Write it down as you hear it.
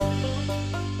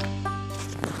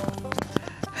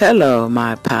Hello,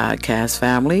 my podcast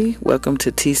family. Welcome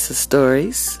to Tisa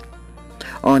Stories.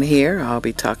 On here, I'll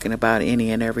be talking about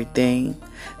any and everything.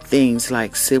 Things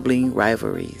like sibling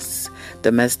rivalries,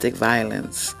 domestic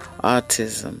violence,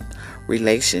 autism,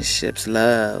 relationships,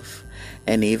 love,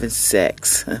 and even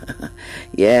sex.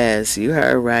 Yes, you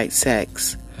heard right,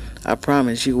 sex. I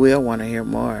promise you will want to hear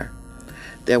more.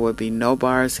 There will be no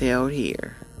bars held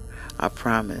here. I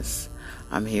promise.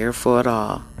 I'm here for it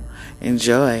all.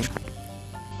 Enjoy.